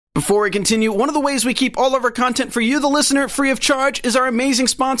Before we continue, one of the ways we keep all of our content for you, the listener, free of charge is our amazing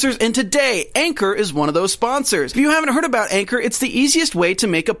sponsors, and today, Anchor is one of those sponsors. If you haven't heard about Anchor, it's the easiest way to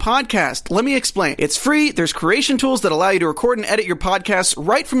make a podcast. Let me explain. It's free, there's creation tools that allow you to record and edit your podcasts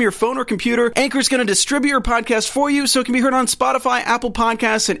right from your phone or computer. Anchor's going to distribute your podcast for you so it can be heard on Spotify, Apple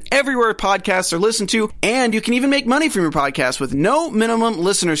Podcasts, and everywhere podcasts are listened to, and you can even make money from your podcast with no minimum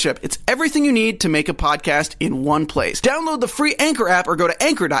listenership. It's everything you need to make a podcast in one place. Download the free Anchor app or go to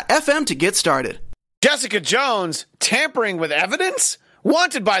anchor.fm to get started. Jessica Jones tampering with evidence?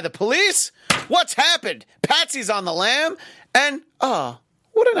 Wanted by the police? What's happened? Patsy's on the lam? And, what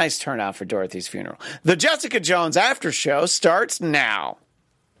a nice turnout for Dorothy's funeral. The Jessica Jones After Show starts now.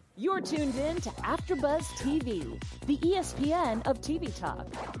 You're tuned in to AfterBuzz TV, the ESPN of TV talk.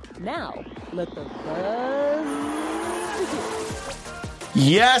 Now, let the buzz begin.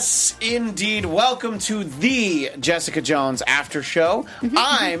 Yes, indeed. Welcome to the Jessica Jones After Show.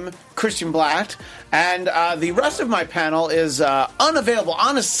 I'm Christian Blatt, and the rest of my panel is unavailable,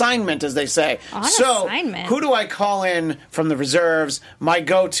 on assignment, as they say. Assignment. Who do I call in from the reserves? My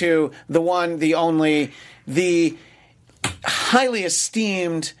go-to, the one, the only, the highly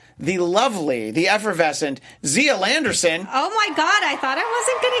esteemed, the lovely, the effervescent Zia Landerson. Oh my God, I thought I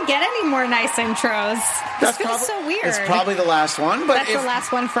wasn't going to get any more nice intros. This feels so weird. It's probably the last one. But That's the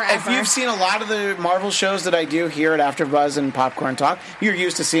last one forever. If you've seen a lot of the Marvel shows that I do here at AfterBuzz and Popcorn Talk, you're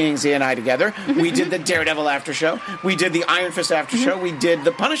used to seeing Zia and I together. We did the Daredevil After Show. We did the Iron Fist After Show. We did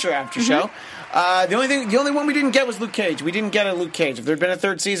the Punisher After Show. The only one we didn't get was Luke Cage. We didn't get a Luke Cage. If there had been a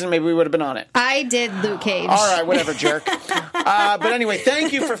third season, maybe we would have been on it. I did Luke Cage. All right, whatever, jerk. But anyway,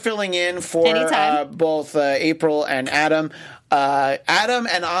 thank you for filling in for both April and Adam. Adam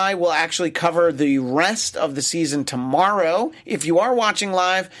and I will actually cover the rest of the season tomorrow. If you are watching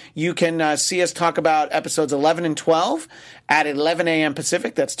live, you can see us talk about episodes 11 and 12 at 11 a.m.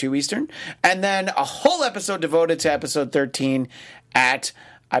 Pacific. That's 2 Eastern. And then a whole episode devoted to episode 13 at,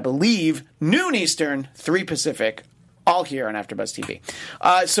 I believe, noon Eastern, 3 Pacific, all here on AfterBuzz TV.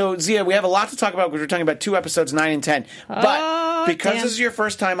 So, Zia, we have a lot to talk about because we're talking about 2 episodes, 9 and 10. But because this is your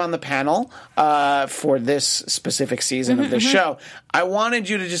first time on the panel for this specific season of this show, I wanted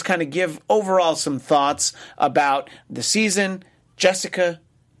you to just kind of give overall some thoughts about the season, Jessica,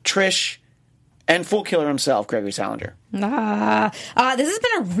 Trish, and Fool Killer himself, Gregory Salinger. This has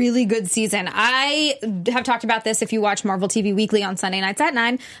been a really good season. I have talked about this if you watch Marvel TV Weekly on Sunday nights at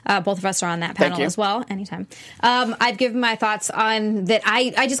 9. Both of us are on that panel as well, anytime. I've given my thoughts on that.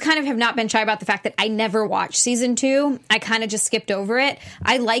 I just kind of have not been shy about the fact that I never watched season 2. I kind of just skipped over it.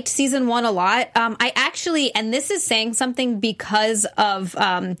 I liked season 1 a lot. I actually, and this is saying something because of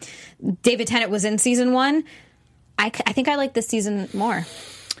David Tennant was in season 1, I think I like this season more.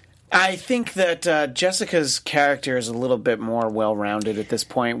 I think that Jessica's character is a little bit more well-rounded at this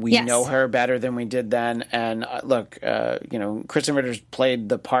point. We know her better than we did then. And look, Kristen Ritter's played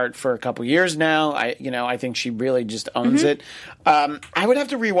the part for a couple years now. I think she really just owns it. I would have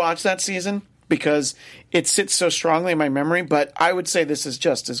to rewatch that season because it sits so strongly in my memory, but I would say this is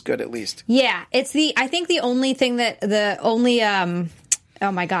just as good at least. Yeah, I think the only thing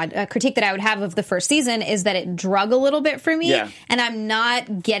critique that I would have of the first season is that it drug a little bit for me. Yeah. And I'm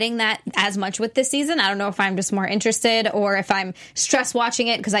not getting that as much with this season. I don't know if I'm just more interested or if I'm stress watching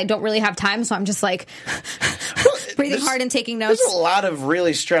it because I don't really have time. So I'm just like breathing hard and taking notes. There's a lot of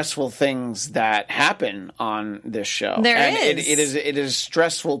really stressful things that happen on this show. It is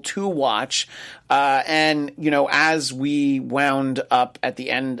stressful to watch. And, as we wound up at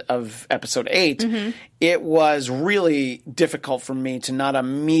the end of episode 8, it was really difficult for me to not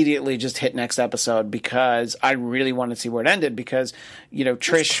immediately just hit next episode because I really wanted to see where it ended because,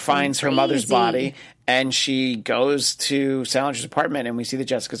 Trish finds her mother's body and she goes to Salinger's apartment and we see that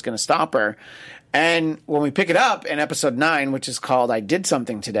Jessica's going to stop her. And when we pick it up in episode 9, which is called I Did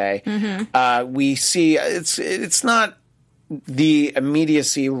Something Today, we see it's not the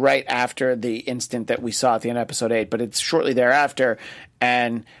immediacy right after the instant that we saw at the end of episode 8, but it's shortly thereafter,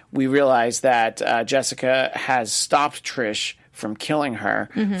 and we realize that Jessica has stopped Trish from killing her,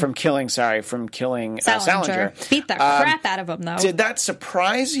 from killing Salinger. Beat the crap out of him, though. Did that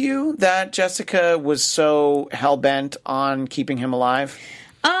surprise you that Jessica was so hell-bent on keeping him alive?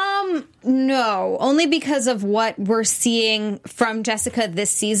 No, only because of what we're seeing from Jessica this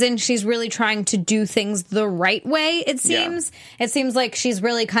season. She's really trying to do things the right way, it seems. Yeah. It seems like she's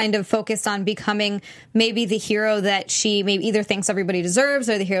really kind of focused on becoming maybe the hero that she maybe either thinks everybody deserves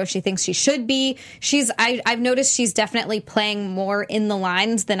or the hero she thinks she should be. I've noticed she's definitely playing more in the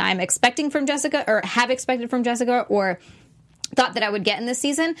lines than I'm expecting from Jessica or have expected from Jessica or thought that I would get in this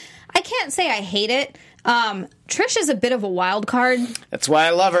season. I can't say I hate it. Trish is a bit of a wild card. That's why I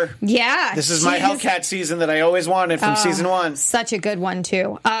love her. Yeah. This is my Hellcat season that I always wanted from season 1. Such a good one,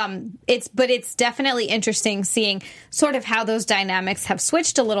 too. It's definitely interesting seeing sort of how those dynamics have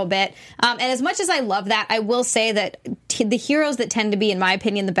switched a little bit. And as much as I love that, I will say that the heroes that tend to be, in my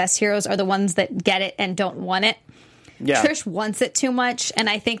opinion, the best heroes are the ones that get it and don't want it. Yeah. Trish wants it too much, and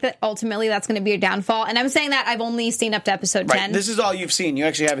I think that ultimately that's going to be a downfall. And I'm saying that I've only seen up to episode 10. This is all you've seen. You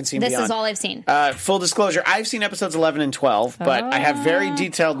actually haven't seen This beyond. is all I've seen. Full disclosure, I've seen episodes 11 and 12, but I have very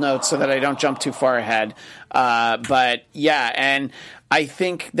detailed notes so that I don't jump too far ahead. But yeah, and I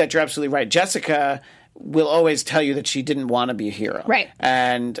think that you're absolutely right. Jessica will always tell you that she didn't want to be a hero. Right.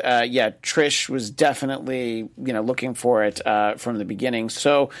 And Trish was definitely, looking for it from the beginning.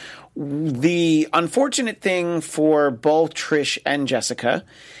 So the unfortunate thing for both Trish and Jessica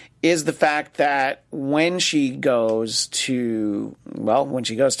is the fact that when she goes to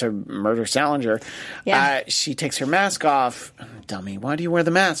murder Salinger, she takes her mask off. Dummy, why do you wear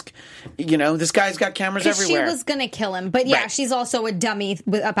the mask? This guy's got cameras everywhere. She was going to kill him. But she's also a dummy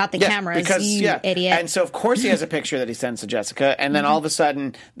about the cameras, because, you idiot. And so, of course, he has a picture that he sends to Jessica. And then all of a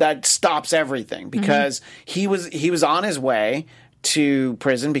sudden, that stops everything because he was on his way to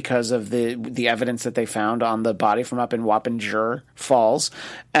prison because of the evidence that they found on the body from up in Wappinger Falls.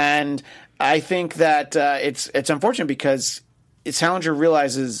 And I think that it's unfortunate because Salinger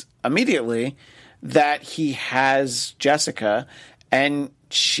realizes immediately that he has Jessica and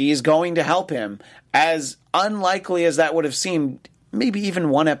she's going to help him, as unlikely as that would have seemed maybe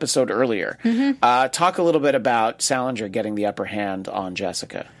even one episode earlier. Talk a little bit about Salinger getting the upper hand on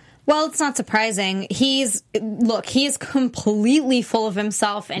Jessica. Well, it's not surprising. He is completely full of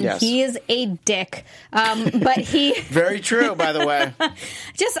himself, and he is a dick. But he very true, by the way.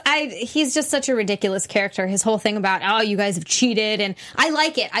 He's just such a ridiculous character. His whole thing about you guys have cheated, and I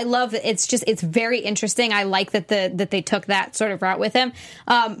like it. I love it. It's very interesting. I like that they took that sort of route with him.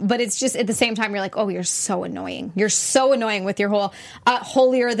 But it's just at the same time you're like, you're so annoying. You're so annoying with your whole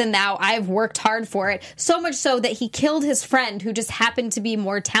holier than thou. I've worked hard for it, so much so that he killed his friend who just happened to be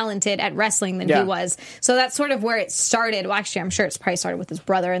more talented at wrestling than he was. So that's sort of where it started. Well, actually, I'm sure it's probably started with his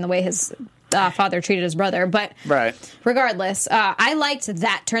brother and the way his father treated his brother. But regardless, I liked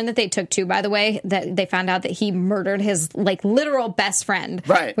that turn that they took too, by the way, that they found out that he murdered his literal best friend.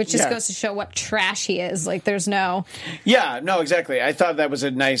 Right. Which just goes to show what trash he is. There's no... Yeah, no, exactly. I thought that was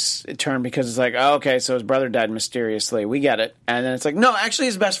a nice turn because it's like, okay, so his brother died mysteriously. We get it. And then it's like, no, actually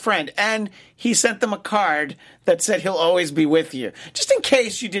his best friend. And he sent them a card that said he'll always be with you. Just in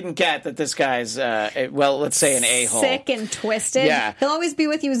case you didn't get that this guy's, let's say an a-hole. Sick and twisted. Yeah. He'll always be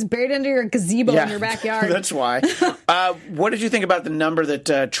with you. He's buried under your gazebo in your backyard. That's why. What did you think about the number that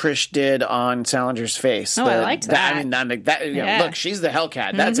Trish did on Salinger's face? I liked that. Look, she's the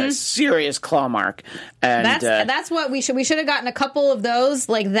Hellcat. That's a serious claw mark. And that's what we should have gotten a couple of those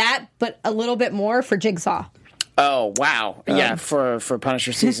like that, but a little bit more for Jigsaw. Oh, wow. For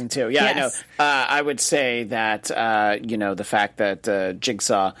Punisher Season 2. Yeah, yes. I know. I would say that, the fact that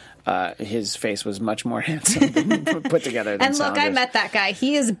Jigsaw, his face was much more handsome than put together than And look, Salinger's. I met that guy.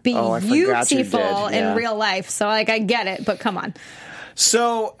 He is beautiful in real life. So, I get it, but come on.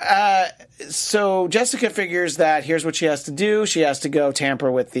 So Jessica figures that here's what she has to do. She has to go tamper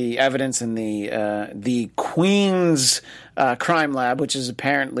with the evidence in the Queen's crime lab, which is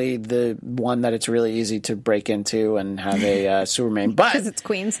apparently the one that it's really easy to break into and have a sewer main. But because it's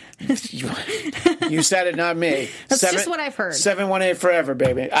Queens. You said it, not me. That's just what I've heard. 718 forever,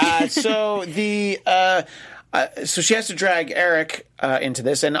 baby. So she has to drag Eric into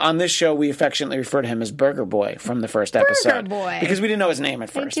this, and on this show we affectionately refer to him as Burger Boy from the first episode. Burger Boy. Because we didn't know his name at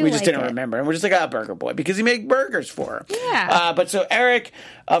first. We just didn't remember. And we're just like, Burger Boy, because he made burgers for her. Yeah. But so Eric,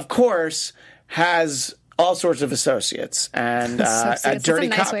 of course, has all sorts of associates. And a dirty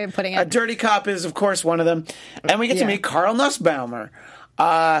nice cop. Way of putting it. A dirty cop is, of course, one of them. And we get to meet Carl Nussbaumer.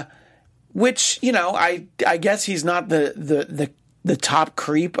 Which, I guess he's not the top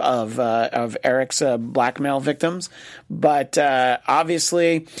creep of Eric's blackmail victims, but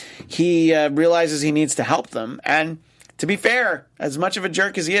obviously he realizes he needs to help them. And to be fair, as much of a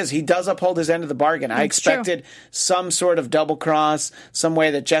jerk as he is, he does uphold his end of the bargain. I expected some sort of double cross, some way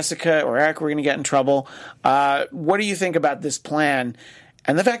that Jessica or Eric were going to get in trouble. What do you think about this plan?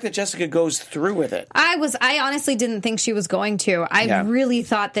 And the fact that Jessica goes through with it. I honestly didn't think she was going to. I really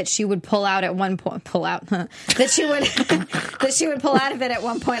thought that she would pull out at one point. That she would pull out of it at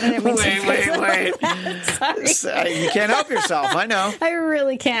one point. And Wait. Sorry. You can't help yourself. I know. I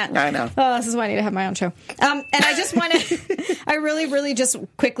really can't. I know. Oh, this is why I need to have my own show. And I just want to, I really just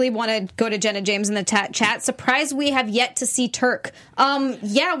quickly want to go to Jenna James in the chat. Surprised we have yet to see Turk.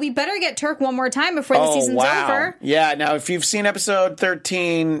 Yeah, we better get Turk one more time before the season's over. Yeah, now if you've seen episode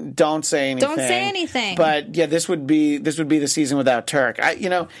 13, don't say anything. Don't say anything. But yeah, this would be the season without Turk.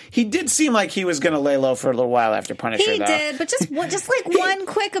 He did seem like he was going to lay low for a little while after Punisher. He did, but just like one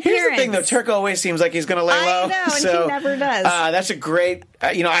quick appearance. Here's the thing, though. Turk always seems like he's going to lay low. I know, and he never does. That's a great.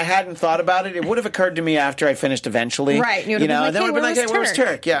 I hadn't thought about it. It would have occurred to me after I finished eventually. Right. You would have been like, hey, where's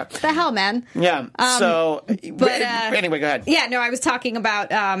Turk? Yeah. What the hell, man? Yeah. Anyway, go ahead. Yeah, no, I was talking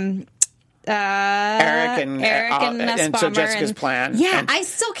about Eric and so Jessica's plan. Yeah, I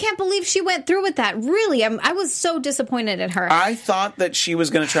still can't believe she went through with that. Really, I was so disappointed at her. I thought that she was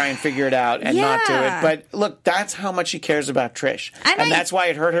going to try and figure it out and not do it. But look, that's how much she cares about Trish. And that's why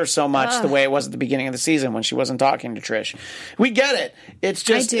it hurt her so much the way it was at the beginning of the season when she wasn't talking to Trish. We get it. It's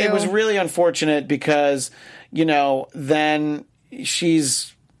just, it was really unfortunate because, then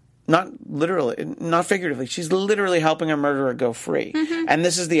she's not figuratively. She's literally helping a murderer go free. Mm-hmm. And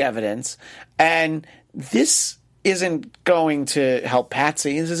this is the evidence. And this isn't going to help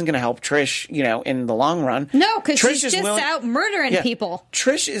Patsy. This isn't going to help Trish, in the long run. No, because she's just out murdering people.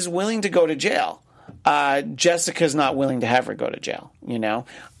 Trish is willing to go to jail. Jessica's not willing to have her go to jail,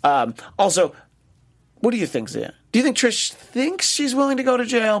 Also, what do you think, Zia? Do you think Trish thinks she's willing to go to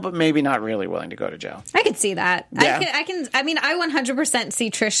jail, but maybe not really willing to go to jail? I could see that. Yeah. I 100% see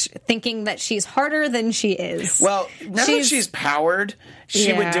Trish thinking that she's harder than she is. Well, now that she's powered,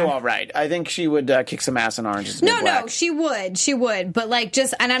 she would do all right. I think she would kick some ass in Orange is the New Black. No, she would. But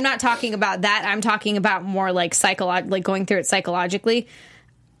and I'm not talking about that. I'm talking about more like going through it psychologically.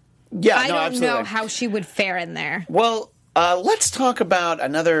 Yeah, I don't know how she would fare in there. Well, let's talk about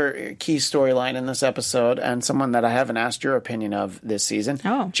another key storyline in this episode and someone that I haven't asked your opinion of this season.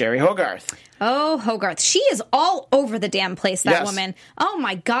 Jerry Hogarth. Oh, Hogarth. She is all over the damn place, that woman. Oh,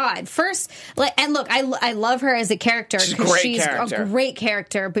 my God. First, and look, I love her as a character. She's a great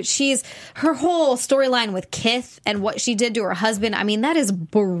character, but her whole storyline with Kith and what she did to her husband, that is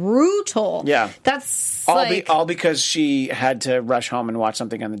brutal. Yeah. That's all because she had to rush home and watch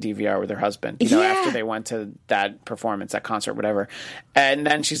something on the DVR with her husband, after they went to that performance, that concert, whatever. And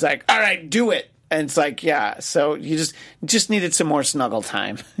then she's like, all right, do it. And it's like, so you just needed some more snuggle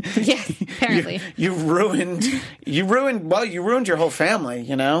time. Yeah, apparently. you ruined your whole family,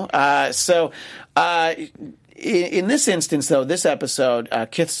 So in this instance, though, this episode,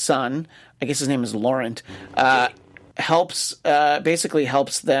 Kith's son, I guess his name is Laurent, helps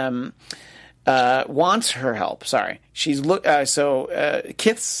them, wants her help. Sorry.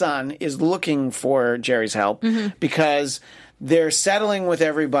 Kith's son is looking for Jerry's help because they're settling with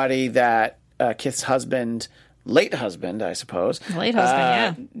everybody that Kith's late husband, I suppose.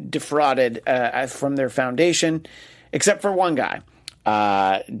 Defrauded from their foundation, except for one guy,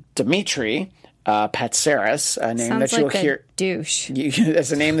 Dimitri Patsaris, a name that you'll hear. Douche.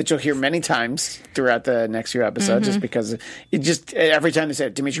 That's a name that you'll hear many times throughout the next few episodes, just because every time they say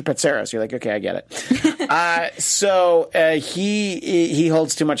it, Dimitri Patsaris, you're like, okay, I get it. He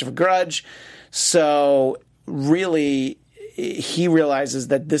holds too much of a grudge. So really, he realizes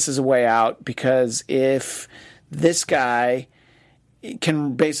that this is a way out, because if this guy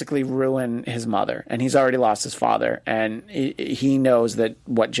can basically ruin his mother, and he's already lost his father, and he knows that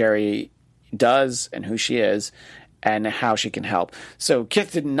what Jerry does and who she is and how she can help. So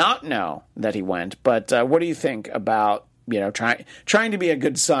Kith did not know that he went, but what do you think about trying to be a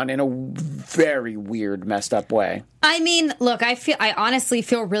good son in a very weird, messed up way? Look, I honestly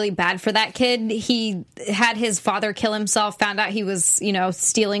feel really bad for that kid. He had his father kill himself, found out he was,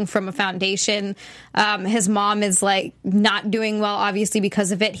 stealing from a foundation. His mom is not doing well, obviously,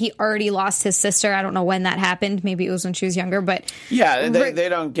 because of it. He already lost his sister. I don't know when that happened. Maybe it was when she was younger, but yeah, they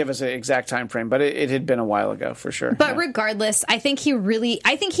don't give us an exact time frame, but it had been a while ago for sure. But regardless, I think he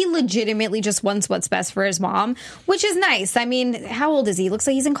legitimately just wants what's best for his mom, which is nice. How old is he? Looks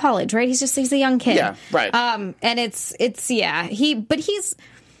like he's in college, right? He's a young kid. Yeah, right. And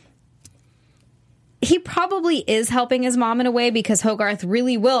he probably is helping his mom in a way, because Hogarth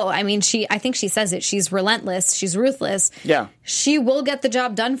really will. I think she says it. She's relentless. She's ruthless. Yeah. She will get the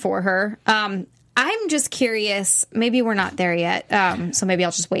job done for her. I'm just curious. Maybe we're not there yet. So maybe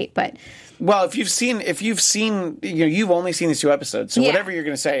I'll just wait. But Well, if you've seen, you've only seen these 2 episodes, so whatever you're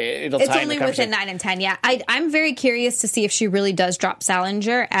going to say, it'll tie in the conversation. It's only within 9 and 10, yeah. I'm very curious to see if she really does drop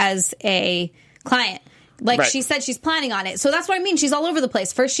Salinger as a client. Like she said, she's planning on it. So that's what I mean. She's all over the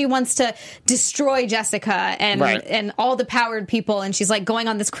place. First, she wants to destroy Jessica and all the powered people, and she's like going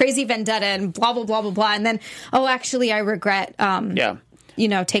on this crazy vendetta and blah blah blah blah blah. And then, actually, I regret,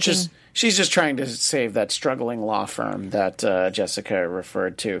 taking. She's just trying to save that struggling law firm that Jessica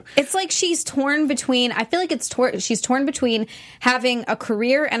referred to. It's like she's torn between. I feel like she's torn between having a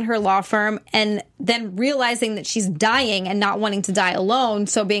career and her law firm, and then realizing that she's dying and not wanting to die alone.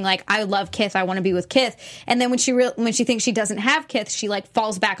 So being like, I love Kith, I want to be with Kith. And then when she thinks she doesn't have Kith, she like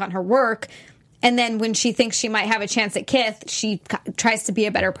falls back on her work. And then when she thinks she might have a chance at Kith, she tries to be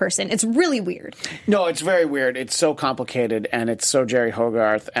a better person. It's really weird. No, it's very weird. It's so complicated, and it's so Jerry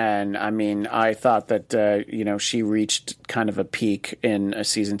Hogarth. And, I mean, I thought that, she reached kind of a peak in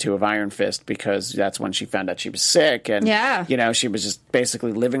season 2 of Iron Fist, because that's when she found out she was sick. And, she was just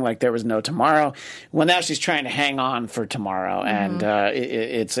basically living like there was no tomorrow. Well, now she's trying to hang on for tomorrow. Mm-hmm. And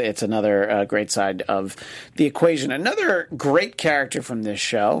it's another great side of the equation. Another great character from this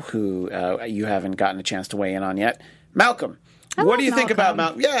show, who you haven't gotten a chance to weigh in on yet, Malcolm. What do you think about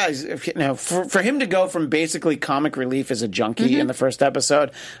Malcolm? Yeah, for him to go from basically comic relief as a junkie in the first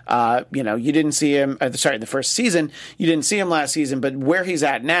episode, you didn't see him. The first season, you didn't see him last season, but where he's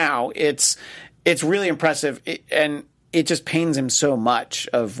at now, it's really impressive, and it just pains him so much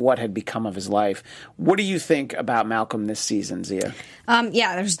of what had become of his life. What do you think about Malcolm this season, Zia?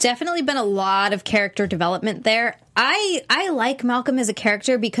 There's definitely been a lot of character development there. I like Malcolm as a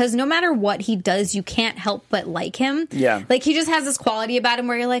character because no matter what he does, you can't help but like him. Yeah. Like, he just has this quality about him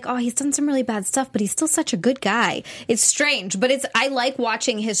where you're like, oh, he's done some really bad stuff, but he's still such a good guy. It's strange, but I like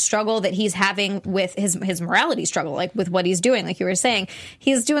watching his struggle that he's having with his morality struggle, like with what he's doing. Like you were saying,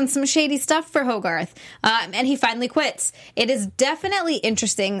 he's doing some shady stuff for Hogarth, and he finally quits. It is definitely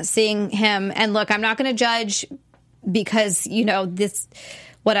interesting seeing him, and look, I'm not going to judge because, this...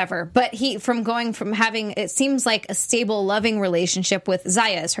 whatever. But from having, it seems like a stable, loving relationship with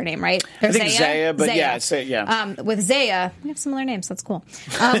Zaya is her name, right? I think Zaya, but yeah. With Zaya, we have similar names. That's cool.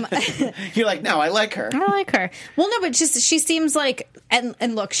 You're like, no, I like her. I like her. Well, no, but she seems like,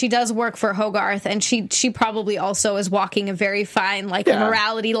 and look, she does work for Hogarth, and she probably also is walking a very fine,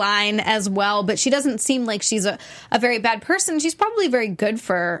 morality line as well. But she doesn't seem like she's a very bad person. She's probably very good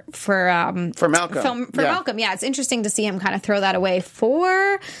for Malcolm. Malcolm, yeah. It's interesting to see him kind of throw that away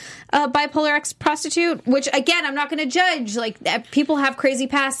for a bipolar ex-prostitute, which, again, I'm not going to judge. Like, people have crazy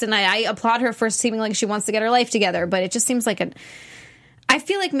pasts, and I applaud her for seeming like she wants to get her life together, but it just seems like I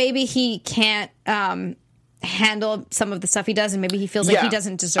feel like maybe he can't handle some of the stuff he does, and maybe he feels like he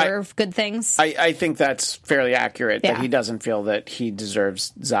doesn't deserve good things. I think that's fairly accurate, that he doesn't feel that he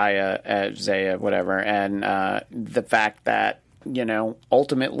deserves Zaya, whatever, and the fact that,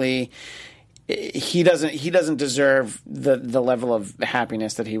 ultimately... He doesn't deserve the level of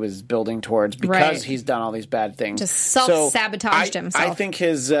happiness that he was building towards because he's done all these bad things. Just self-sabotaged himself. I think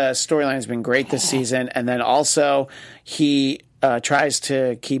his storyline has been great this season, and then also he tries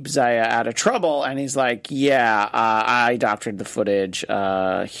to keep Zaya out of trouble, and he's like, I doctored the footage.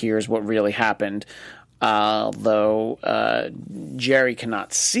 Here's what really happened. Though Jerry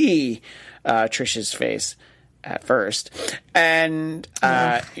cannot see Trish's face at first, and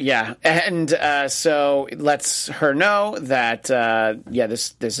so lets her know that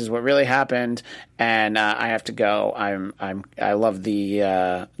this is what really happened, and I have to go. I love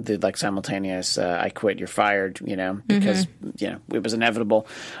the simultaneous I quit, you're fired, because it was inevitable.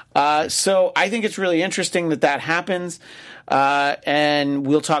 So I think it's really interesting that happens, and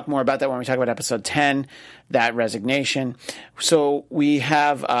we'll talk more about that when we talk about episode 10. That resignation. So we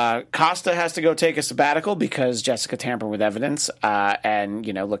have Costa has to go take a sabbatical because Jessica tampered with evidence. And,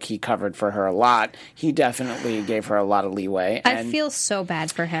 look, he covered for her a lot. He definitely gave her a lot of leeway. I feel so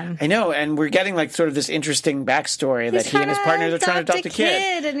bad for him. I know. And we're getting sort of this interesting backstory that he and his partner are trying to adopt a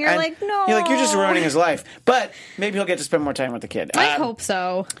kid. And you're like, no. You're like, you're just ruining his life. But maybe he'll get to spend more time with the kid. I hope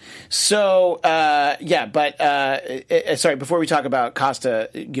so. So, sorry, before we talk about Costa,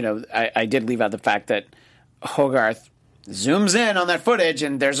 I did leave out the fact that Hogarth zooms in on that footage,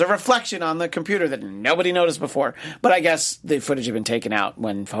 and there's a reflection on the computer that nobody noticed before. But I guess the footage had been taken out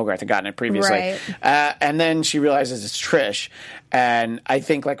when Hogarth had gotten it previously. Right. And then she realizes it's Trish. And I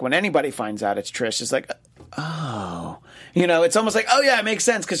think, when anybody finds out it's Trish, it's like, oh. It's almost like, oh, yeah, it makes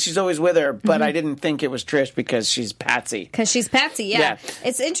sense because she's always with her. But I didn't think it was Trish because she's Patsy. Because she's Patsy, yeah.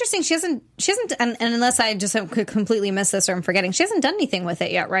 It's interesting. She hasn't, and unless I just could completely miss this or I'm forgetting, she hasn't done anything with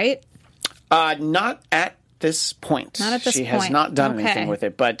it yet, right? Not at this point. Not at this she point. has not done anything with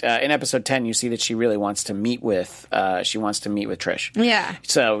it. But in episode 10, you see that she really wants to meet with Trish. Yeah.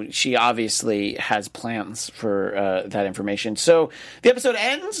 So she obviously has plans for that information. So the episode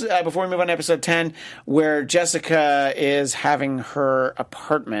ends, before we move on to episode 10, where Jessica is having her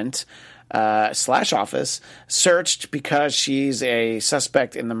apartment / office searched because she's a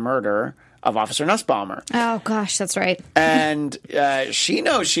suspect in the murder of Officer Nussbaumer. Oh, gosh, that's right. And she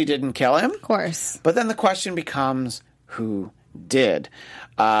knows she didn't kill him. Of course. But then the question becomes, who did?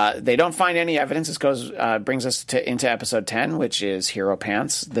 They don't find any evidence. This brings us into episode 10, which is Hero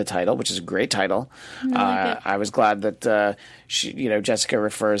Pants, the title, which is a great title. I was glad that Jessica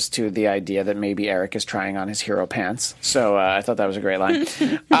refers to the idea that maybe Eric is trying on his hero pants. So I thought that was a great line.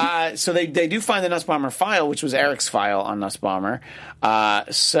 So they do find the Nussbaumer file, which was Eric's file on Nussbaumer.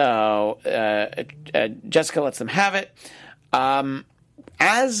 So Jessica lets them have it.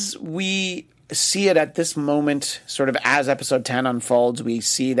 As we see it at this moment, sort of as episode 10 unfolds, we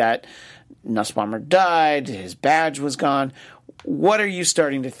see that Nussbaumer died, his badge was gone. What are you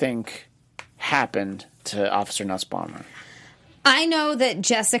starting to think happened to Officer Nussbaumer? I know that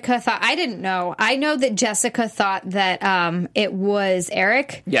Jessica thought, I didn't know. I know that Jessica thought that it was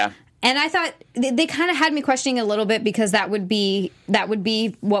Eric. Yeah. And I thought they kind of had me questioning a little bit because that would be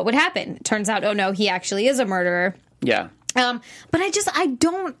what would happen. Turns out, oh no, he actually is a murderer. Yeah. But I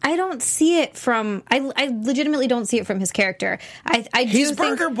don't see it from, I legitimately don't see it from his character. He's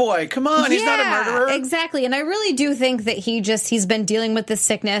Burger Boy. Come on. He's not a murderer. Exactly. And I really do think that he's been dealing with this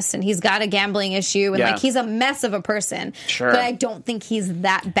sickness and he's got a gambling issue and he's a mess of a person. Sure. But I don't think he's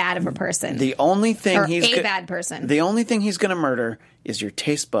that bad of a person. The only thing bad person. The only thing he's going to murder is your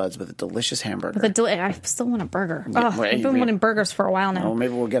taste buds with a delicious hamburger. I still want a burger. I've been wanting burgers for a while now. Well,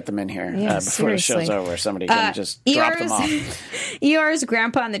 maybe we'll get them in here before seriously. The show's over. Somebody can just drop them off. ER's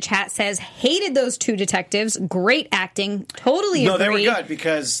grandpa in the chat says, hated those two detectives. Great acting. Totally agree. No, they were good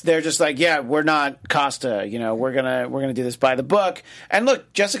because they're just like, yeah, we're not Costa. We're gonna do this by the book. And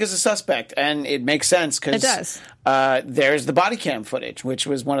look, Jessica's a suspect, and it makes sense because it does. There's the body cam footage, which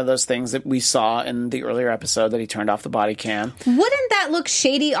was one of those things that we saw in the earlier episode that he turned off the body cam. Wouldn't that look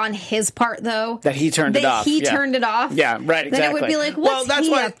shady on his part, though? That he turned it off. Turned it off? Yeah, right, exactly. Then it would be like, what's up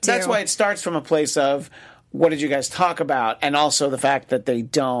to? That's why it starts from a place of, what did you guys talk about? And also the fact that they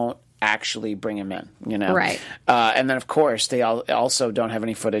don't actually bring him in, Right. And then, of course, they also don't have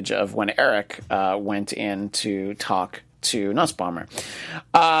any footage of when Eric went in to talk to Nussbaumer.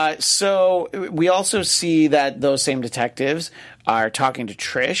 So we also see that those same detectives are talking to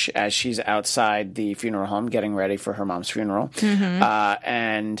Trish as she's outside the funeral home getting ready for her mom's funeral. Mm-hmm.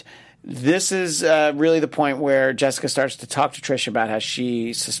 And this is really the point where Jessica starts to talk to Trish about how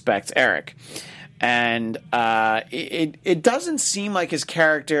she suspects Eric. And it doesn't seem like his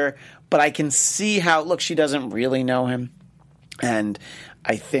character, but I can see how, look, she doesn't really know him. And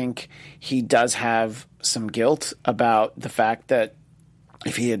I think he does have some guilt about the fact that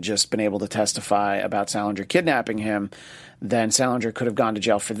if he had just been able to testify about Salinger kidnapping him, then Salinger could have gone to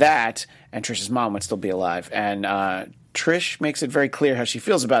jail for that, and Trish's mom would still be alive. And Trish makes it very clear how she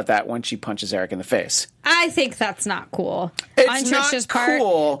feels about that when she punches Eric in the face. I think that's not cool. It's not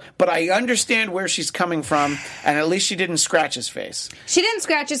cool, but I understand where she's coming from, and at least she didn't scratch his face. She didn't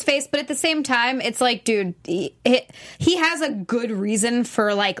scratch his face, but at the same time, it's like, dude, he has a good reason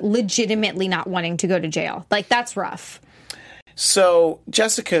for, like, legitimately not wanting to go to jail. Like, that's rough. So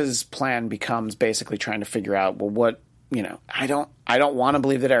Jessica's plan becomes basically trying to figure out, well, what, I don't want to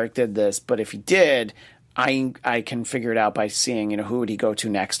believe that Eric did this, but if he did, I can figure it out by seeing, who would he go to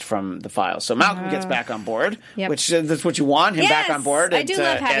next from the files. So Malcolm gets back on board, which that's what you want, him back on board. I do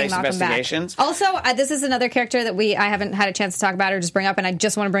love having Malcolm back. Also, this is another character that I haven't had a chance to talk about or just bring up, and I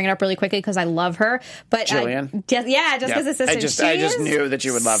just want to bring it up really quickly because I love her. But Jillian? Jessica's assistant. I just knew that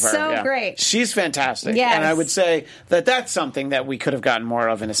you would love her. So great. She's fantastic. Yes. And I would say that that's something that we could have gotten more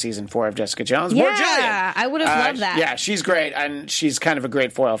of in a season 4 of Jessica Jones. More Jillian. Yeah, I would have loved that. Yeah, she's great, and she's kind of a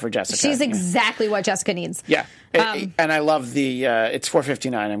great foil for Jessica. She's exactly what Jessica needs. Yeah. And I love the, it's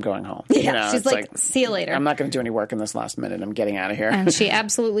 4:59, I'm going home. Yeah, she's like, see you later. I'm not going to do any work in this last minute. I'm getting out of here. And she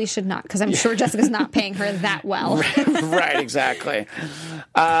absolutely should not, because I'm sure Jessica's not paying her that well. Right, exactly.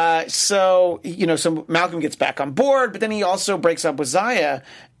 So Malcolm gets back on board, but then he also breaks up with Zaya,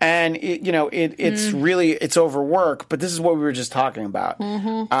 and it's overwork, but this is what we were just talking about.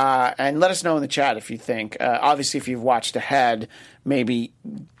 Mm-hmm. And let us know in the chat if you think, obviously if you've watched ahead, maybe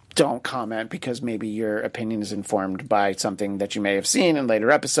don't comment because maybe your opinion is informed by something that you may have seen in later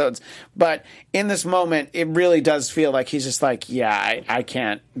episodes. But in this moment, it really does feel like he's just like, yeah, I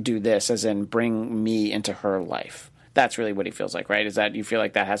can't do this, as in bring me into her life. That's really what he feels like, right? Is that you feel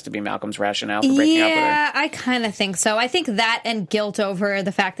like that has to be Malcolm's rationale for breaking up with her? Yeah, I kind of think so. I think that and guilt over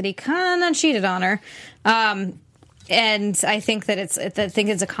the fact that he kind of cheated on her. And I think that it's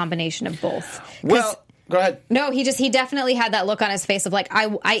a combination of both. Well, go ahead. No, he definitely had that look on his face of like,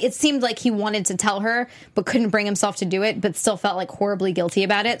 it seemed like he wanted to tell her, but couldn't bring himself to do it, but still felt like horribly guilty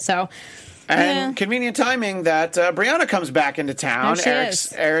about it. So, and convenient timing that Brianna comes back into town,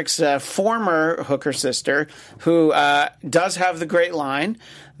 Eric's former hooker sister, who does have the great line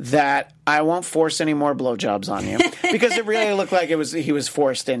that I won't force any more blowjobs on you, because it really looked like he was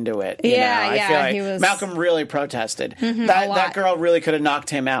forced into it. I feel like he was... Malcolm really protested. That girl really could have knocked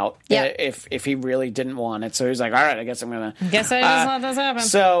him out if he really didn't want it. So he was like, all right, I guess I'm going to... Guess I just let this happen.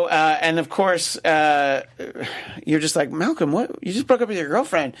 So, and of course, you're just like, Malcolm, what? You just broke up with your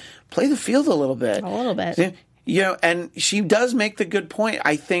girlfriend. Play the field a little bit. A little bit. You know, and she does make the good point.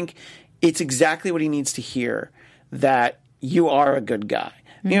 I think it's exactly what he needs to hear, that you are a good guy.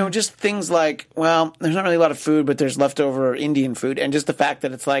 You know, just things like, well, there's not really a lot of food, but there's leftover Indian food. And just the fact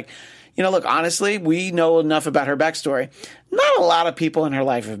that it's like, you know, look, honestly, we know enough about her backstory. Not a lot of people in her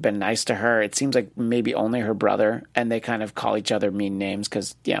life have been nice to her. It seems like maybe only her brother, and they kind of call each other mean names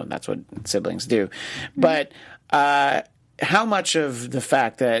because, you know, that's what siblings do. But how much of the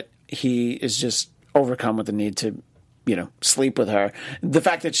fact that he is just overcome with the need to, you know, sleep with her, the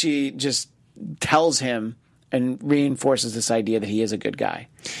fact that she just tells him and reinforces this idea that he is a good guy.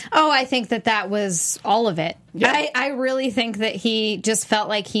 Oh, I think that was all of it. Yeah. I really think that he just felt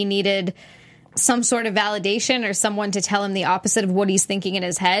like he needed some sort of validation or someone to tell him the opposite of what he's thinking in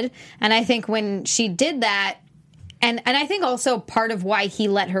his head. And I think when she did that, and I think also part of why he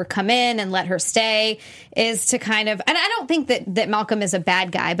let her come in and let her stay is to kind of, and I don't think that Malcolm is a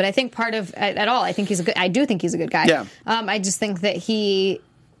bad guy, but I think part of at all, I do think he's a good guy. Yeah. I just think that he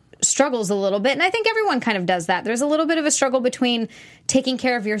struggles a little bit, and I think everyone kind of does that. There's a little bit of a struggle between taking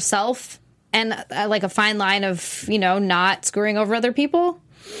care of yourself and like a fine line of, you know, not screwing over other people.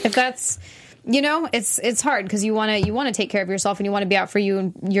 If that's, you know, it's hard because you want to take care of yourself and you want to be out for you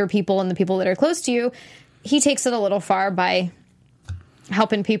and your people and the people that are close to you. He takes it a little far by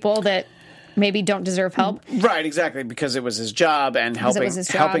helping people that maybe don't deserve help. Right, exactly, because it was his job, and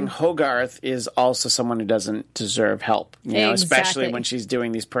helping Hogarth is also someone who doesn't deserve help. You know, especially when she's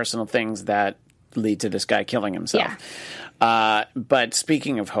doing these personal things that lead to this guy killing himself. Yeah. But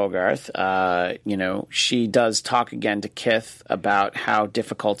speaking of Hogarth, you know, she does talk again to Kith about how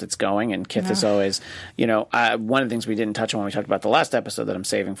difficult it's going, and Kith is always, you know, one of the things we didn't touch on when we talked about the last episode that I'm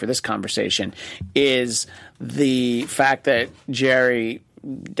saving for this conversation is the fact that Jerry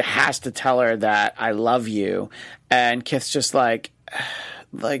has to tell her that I love you, and Kith's just like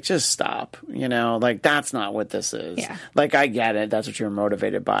just stop, you know, like that's not what this is. Yeah. Like I get it, that's what you're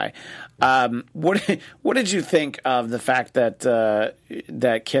motivated by. What did you think of the fact that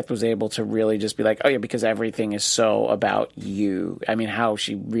that Kith was able to really just be like, oh yeah, because everything is so about you? I mean, how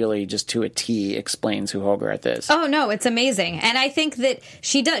she really just to a T explains who Hogarth is. Oh no, it's amazing, and I think that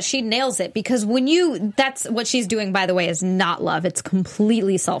she does. She nails it because that's what she's doing. By the way, is not love. It's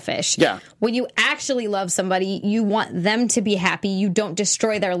completely selfish. Yeah. When you actually love somebody, you want them to be happy. You don't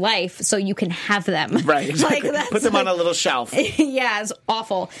destroy their life so you can have them. Right. Exactly. Like, put them on a little shelf. Yeah, it's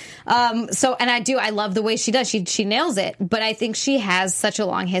awful. I love the way she does. She nails it. But I think she has such a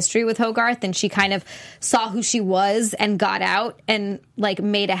long history with Hogarth, and she kind of saw who she was and got out and like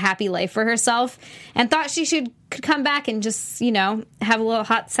made a happy life for herself and thought she could come back and just, you know, have a little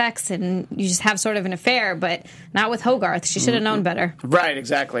hot sex and you just have sort of an affair, but not with Hogarth. She should have known better. Right,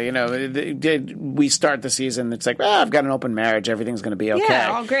 exactly. You know, we start the season, it's like, well, I've got an open marriage, everything's going to be okay.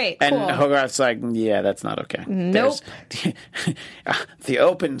 Yeah, all great, and cool. Hogarth's like, yeah, that's not okay. Nope. The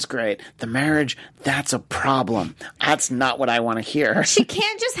open's great. The marriage, that's a problem. That's not what I want to hear. She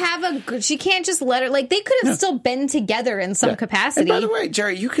can't just let her, like, they could have still been together in some capacity. And by the way,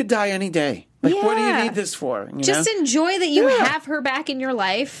 Jerry, you could die any day. Like, what do you need this for? Just enjoy that you have her back in your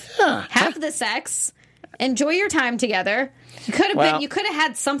life. Yeah. Have the sex. Enjoy your time together. You could have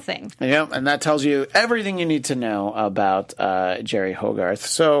had something. Yeah, and that tells you everything you need to know about Jerry Hogarth.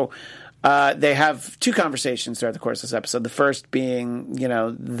 So they have two conversations throughout the course of this episode. The first being, you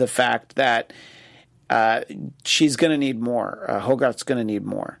know, the fact that she's going to need more. Hogarth's going to need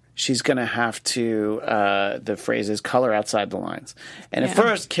more. She's going to have to, the phrase is, color outside the lines. And at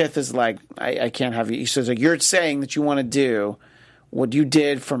first, Kith is like, I can't have you. He says, like, you're saying that you want to do what you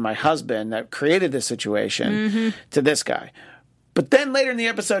did for my husband that created this situation to this guy. But then later in the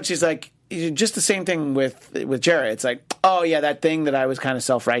episode, she's like, just the same thing with Jared. It's like, oh yeah, that thing that I was kind of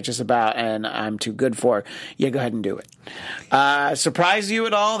self-righteous about and I'm too good for. Yeah, go ahead and do it. Surprise you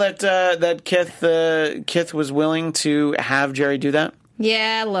at all that Kith was willing to have Jerry do that?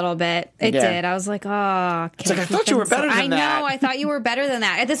 Yeah, a little bit. It did. I was like, oh, Kith, it's like, I thought you were better than that. I know. I thought you were better than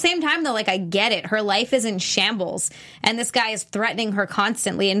that. At the same time, though, like, I get it. Her life is in shambles, and this guy is threatening her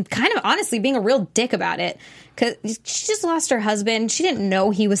constantly and kind of honestly being a real dick about it. Because she just lost her husband. She didn't know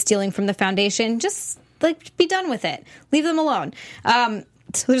he was stealing from the foundation. Just, like, be done with it. Leave them alone. So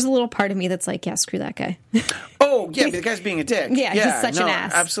there's a little part of me that's like, yeah, screw that guy. Oh, yeah, the guy's being a dick. Yeah, he's such an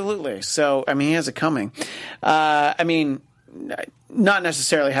ass. Absolutely. So, I mean, he has it coming. I mean, not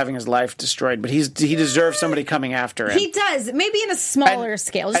necessarily having his life destroyed, but he deserves somebody coming after him. He does, maybe in a smaller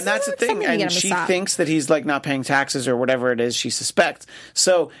scale. And that's the thing. And she thinks that he's like not paying taxes or whatever it is she suspects.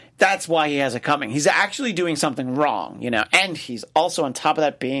 So that's why he has it coming. He's actually doing something wrong, and he's also on top of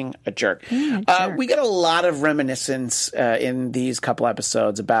that being a jerk. We get a lot of reminiscence in these couple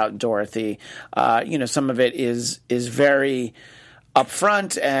episodes about Dorothy. Some of it is very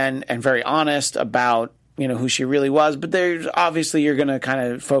upfront and very honest about who she really was, but there's obviously you're going to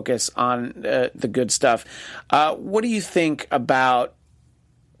kind of focus on the good stuff. What do you think about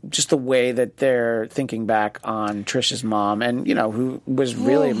just the way that they're thinking back on Trish's mom and, who was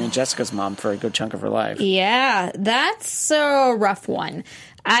really, Jessica's mom for a good chunk of her life? Yeah, that's a rough one.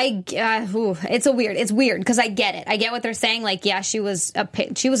 It's weird because I get it. I get what they're saying. Like, yeah, she was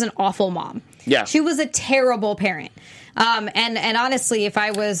an awful mom. Yeah. She was a terrible parent. And honestly, if I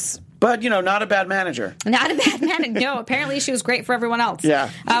was... But, not a bad manager. Not a bad manager. No, apparently she was great for everyone else.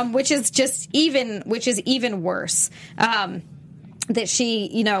 Yeah. Which is even worse. That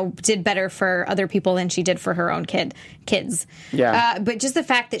she, did better for other people than she did for her own kids. Yeah. But just the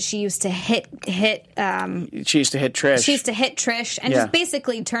fact that she used to hit. She used to hit Trish. She used to hit Trish and just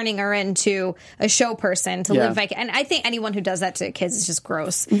basically turning her into a show person to live like. And I think anyone who does that to kids is just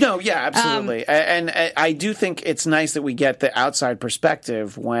gross. No, yeah, absolutely. And I do think it's nice that we get the outside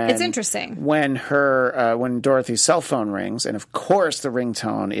perspective when it's interesting when Dorothy's cell phone rings, and of course the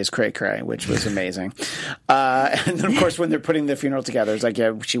ringtone is Cray Cray, which was amazing. And then of course when they're putting the funeral together, it's like,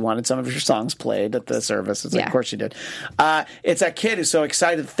 yeah, she wanted some of your songs played at the service. It's like, of course she did. It's that kid who's so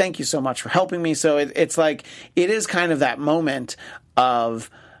excited. Thank you so much for helping me. So it's like, it is kind of that moment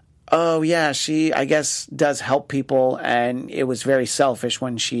of, oh yeah, she, I guess, does help people. And it was very selfish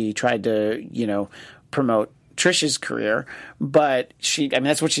when she tried to, promote Trish's career, but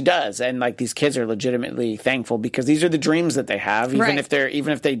that's what she does. And like, these kids are legitimately thankful because these are the dreams that they have. Even if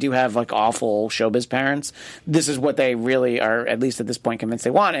they do have like awful showbiz parents, this is what they really are, at least at this point, convinced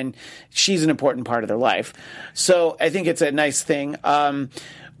they want. And she's an important part of their life. So I think it's a nice thing. Now,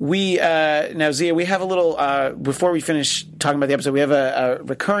 Zia, we have a little, before we finish talking about the episode, we have a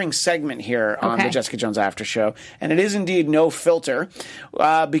recurring segment here on the Jessica Jones After Show, and it is indeed No Filter,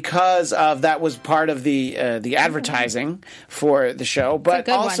 because of that was part of the advertising for the show, but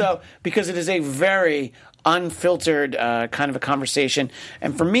also because it is a very unfiltered kind of a conversation.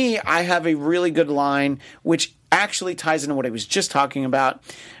 And for me, I have a really good line, which actually ties into what I was just talking about,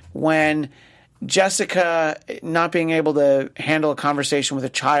 when Jessica not being able to handle a conversation with a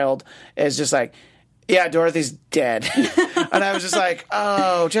child is just like, yeah, Dorothy's dead. And I was just like,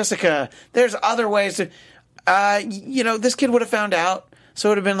 oh, Jessica, there's other ways to, this kid would have found out. So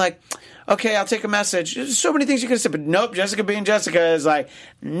it would have been like, okay, I'll take a message. There's so many things you could have said, but nope, Jessica being Jessica is like,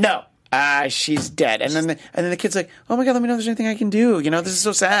 no. She's dead. And then the kid's like, oh my God, let me know if there's anything I can do. This is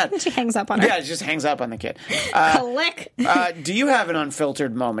so sad. And she hangs up on her. Yeah, she just hangs up on the kid. Click. Do you have an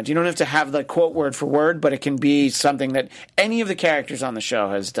unfiltered moment? You don't have to have the quote word for word, but it can be something that any of the characters on the show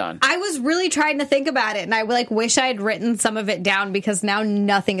has done. I was really trying to think about it, and I wish I had written some of it down because now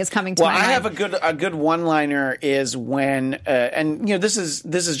nothing is coming to my mind. Well, I have a good one-liner is when, and this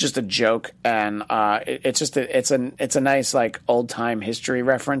is just a joke, and it's a nice like old-time history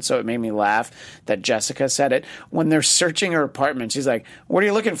reference, so it made me laugh that Jessica said it. When they're searching her apartment, she's like, what are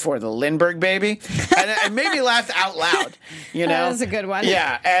you looking for, the Lindbergh baby? And it made me laugh out loud. That was a good one.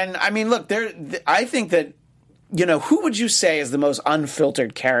 Yeah, and I mean, look, I think that, who would you say is the most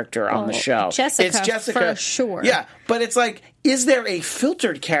unfiltered character on the show? Jessica. It's Jessica. For sure. Yeah, but it's like, is there a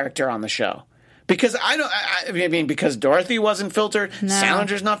filtered character on the show? Because because Dorothy wasn't filtered, no.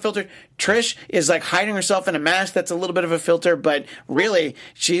 Salinger's not filtered. Trish is like hiding herself in a mask that's a little bit of a filter, but really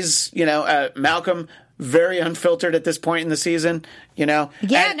she's, Malcolm, very unfiltered at this point in the season, Yeah,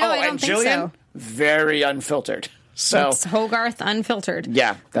 I don't think Jillian, so. very unfiltered. So it's Hogarth unfiltered.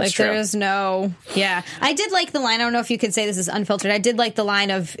 Yeah, that's true. There's no. Yeah, I did like the line. I don't know if you could say this is unfiltered. I did like the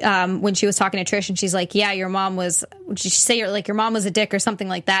line of when she was talking to Trish, and she's like, "Yeah, your mom was." Did she say your mom was a dick or something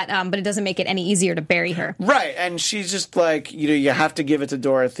like that? But it doesn't make it any easier to bury her. Right, and she's just like, you have to give it to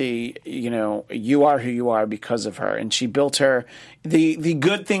Dorothy. You are who you are because of her, and she built her. The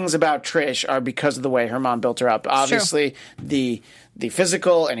good things about Trish are because of the way her mom built her up. Obviously, the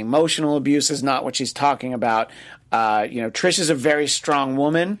physical and emotional abuse is not what she's talking about. Trish is a very strong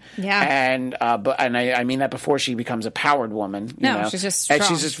woman. Yeah. And I mean that before she becomes a powered woman. She's just strong. And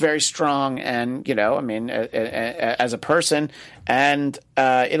she's just very strong and, as a person. And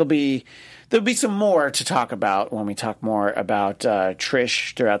there'll be some more to talk about when we talk more about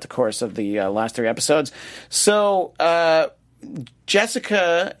Trish throughout the course of the last 3 episodes. So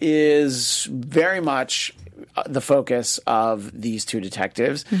Jessica is very much the focus of these 2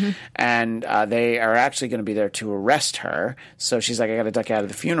 detectives, and they are actually going to be there to arrest her. So she's like, I got to duck out of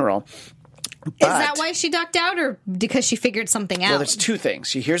the funeral. But, is that why she ducked out, or because she figured something out? Well, there's 2 things.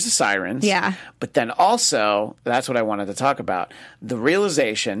 She hears the sirens. Yeah. But then also, that's what I wanted to talk about. The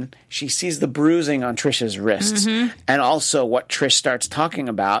realization, she sees the bruising on Trish's wrists. And also what Trish starts talking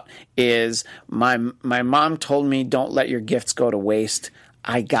about is, my mom told me, don't let your gifts go to waste.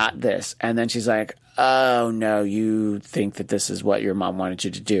 I got this. And then she's like, oh, no, you think that this is what your mom wanted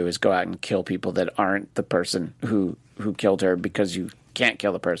you to do, is go out and kill people that aren't the person who killed her, because you can't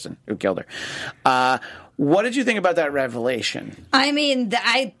kill the person who killed her. What did you think about that revelation? I mean,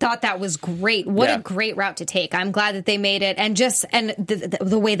 I thought that was great. What a great route to take. I'm glad that they made it. And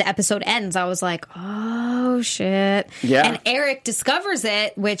the way the episode ends, I was like, oh, shit. Yeah. And Eric discovers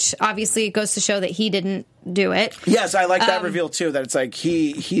it, which obviously goes to show that he didn't do it. Yes, I like that reveal too, that it's like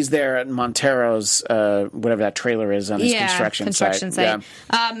he's there at Montero's whatever that trailer is on his construction site. Yeah.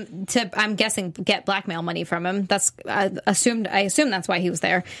 To, I'm guessing, get blackmail money from him. I assume that's why he was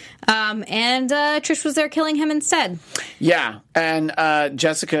there. And Trish was there killing him instead. Yeah, and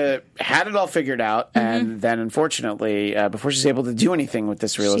Jessica had it all figured out, and then unfortunately, before she's able to do anything with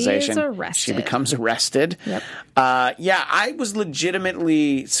this realization, she becomes arrested. Yep. I was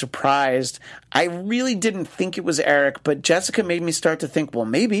legitimately surprised. I really didn't think it was Eric, but Jessica made me start to think, well,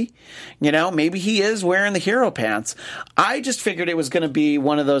 maybe he is wearing the hero pants. I just figured it was going to be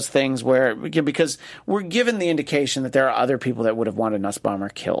one of those things where, because we're given the indication that there are other people that would have wanted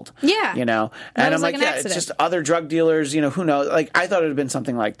Nussbaumer killed. Yeah. And I'm like, it's just other drug dealers, who knows? Like, I thought it would have been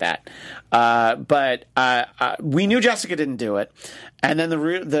something like that. But we knew Jessica didn't do it. And then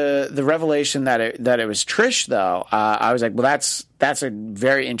the revelation that it was Trish, though, I was like, well, that's a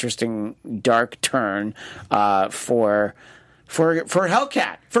very interesting dark turn for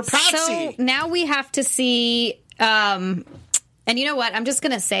Hellcat, for Patsy. So now we have to see. And you know what? I'm just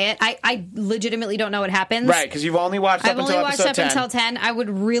going to say it. I legitimately don't know what happens. Right, because you've only watched up until episode 10. Until 10. I would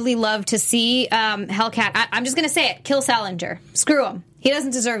really love to see Hellcat. I'm just going to say it. Kill Salinger. Screw him. He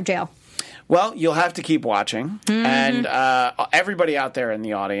doesn't deserve jail. Well, you'll have to keep watching, and everybody out there in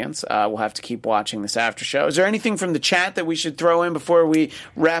the audience will have to keep watching this after show. Is there anything from the chat that we should throw in before we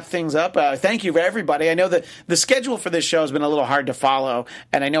wrap things up? Thank you for everybody. I know that the schedule for this show has been a little hard to follow,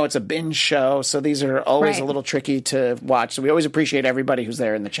 and I know it's a binge show, so these are always a little tricky to watch. So we always appreciate everybody who's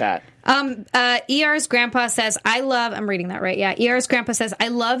there in the chat. ER's grandpa says, I'm reading that right, yeah. ER's grandpa says, I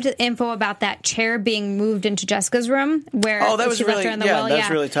loved the info about that chair being moved into Jessica's room where that was she left her in the well. That was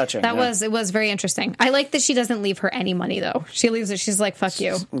really touching. It was very interesting. I like that she doesn't leave her any money, though. She leaves it. She's like, fuck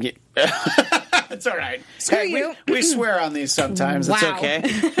you. Yeah. It's all right. Screw you. We swear on these sometimes. Wow.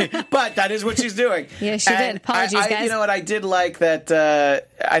 It's okay. But that is what she's doing. Yeah, she did. Apologies, guys. You know what? I did like that.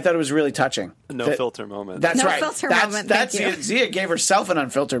 I thought it was really touching. No filter moment. That's right. Filter moment. That's Zia gave herself an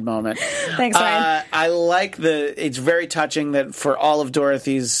unfiltered moment. Thanks, Ryan. I like it's very touching that for all of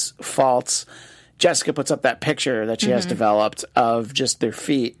Dorothy's faults, Jessica puts up that picture that she has developed of just their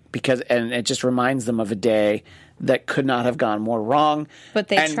feet and it just reminds them of a day that could not have gone more wrong. But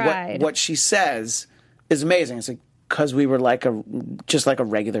they tried. What she says is amazing. It's like, because we were just like a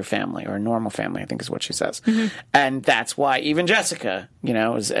regular family or a normal family, I think is what she says. And that's why even Jessica,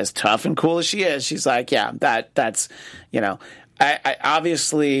 as tough and cool as she is, she's like, yeah, that's. I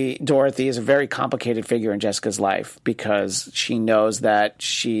obviously, Dorothy is a very complicated figure in Jessica's life because she knows that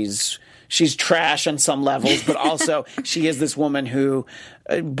she's trash on some levels, but also she is this woman who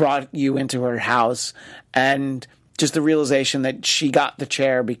brought you into her house, and just the realization that she got the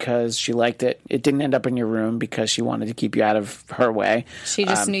chair because she liked it. It didn't end up in your room because she wanted to keep you out of her way. She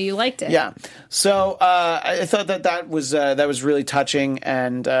just knew you liked it. Yeah. So I thought that was really touching,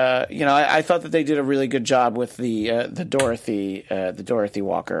 and I thought that they did a really good job with the Dorothy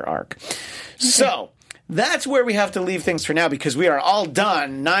Walker arc. Okay. So that's where we have to leave things for now because we are all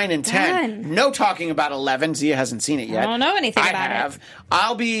done. 9 and 10. No talking about 11. Zia hasn't seen it yet. I don't know anything about it. I have.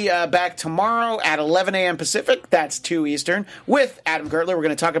 I'll be back tomorrow at 11 a.m. Pacific. That's 2 Eastern with Adam Gertler. We're going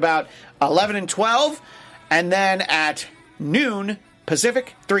to talk about 11 and 12. And then at noon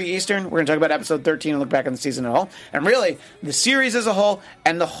Pacific, 3 Eastern, we're going to talk about episode 13 and look back on the season as a whole. And really, the series as a whole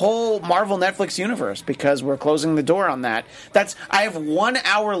and the whole Marvel Netflix universe, because we're closing the door on that. I have 1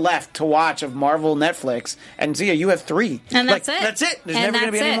 hour left to watch of Marvel Netflix, and Zia, you have 3. And that's it. That's it. There's never going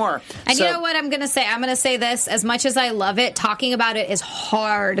to be any more. And you know what I'm going to say? I'm going to say this. As much as I love it, talking about it is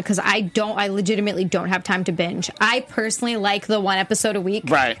hard because I legitimately don't have time to binge. I personally like the 1 episode a week.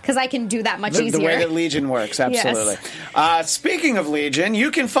 Right. Because I can do that much easier. The way that Legion works, absolutely. Yes. Speaking of Legion,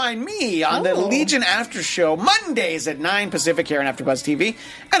 you can find me on the Legion After Show Mondays at 9 Pacific here on AfterBuzz TV,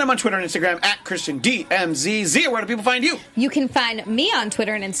 and I'm on Twitter and Instagram at ChristianDMZ. Zia, where do people find you? You can find me on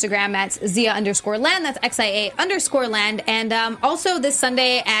Twitter and Instagram at Zia_Land. That's XIA_Land. And also this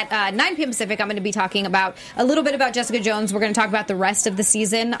Sunday at 9 p.m. Pacific, I'm going to be talking about a little bit about Jessica Jones. We're going to talk about the rest of the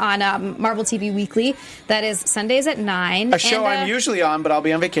season on Marvel TV Weekly. That is Sundays at 9. A show I'm usually on, but I'll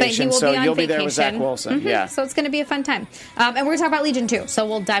be on vacation, so you'll be there with Zach Wilson. Mm-hmm. Yeah. So it's going to be a fun time. And we're going to talk about Legion too, so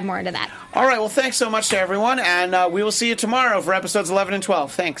we'll dive more into that. All right, well, thanks so much to everyone, and we will see you tomorrow for episodes 11 and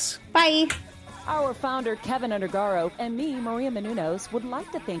 12. Thanks. Bye. Our founder, Kevin Undergaro, and me, Maria Menounos, would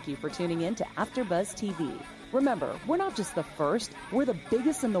like to thank you for tuning in to AfterBuzz TV. Remember, we're not just the first, we're the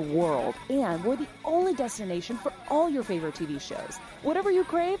biggest in the world, and we're the only destination for all your favorite TV shows. Whatever you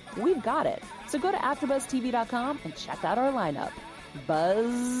crave, we've got it. So go to AfterBuzzTV.com and check out our lineup.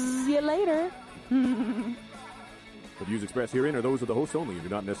 Buzz you later. The views expressed herein are those of the hosts only and do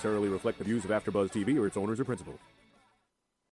not necessarily reflect the views of AfterBuzz TV or its owners or principals.